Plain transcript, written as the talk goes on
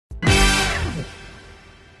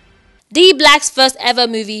D Black's first ever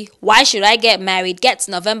movie, Why Should I Get Married, gets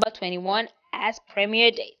November 21 as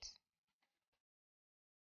premiere date.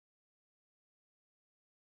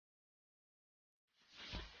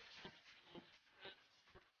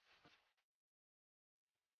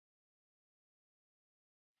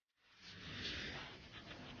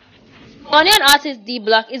 Ghanaian artist D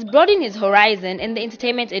Block is broadening his horizon in the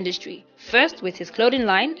entertainment industry. First with his clothing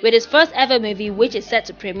line, with his first ever movie which is set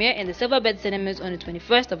to premiere in the Silverbird Cinemas on the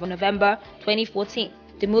 21st of November 2014.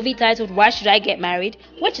 The movie titled Why Should I Get Married,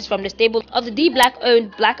 which is from the stable of the D Black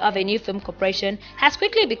owned Black Avenue Film Corporation, has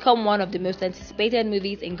quickly become one of the most anticipated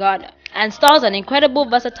movies in Ghana and stars an incredible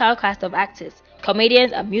versatile cast of actors,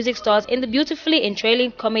 comedians and music stars in the beautifully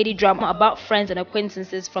enthralling comedy drama about friends and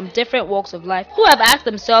acquaintances from different walks of life who have asked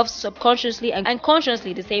themselves subconsciously and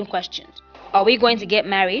consciously the same questions. Are we going to get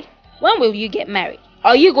married? When will you get married?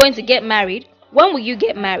 Are you going to get married? When will you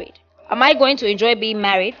get married? Am I going to enjoy being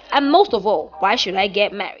married? And most of all, why should I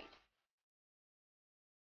get married?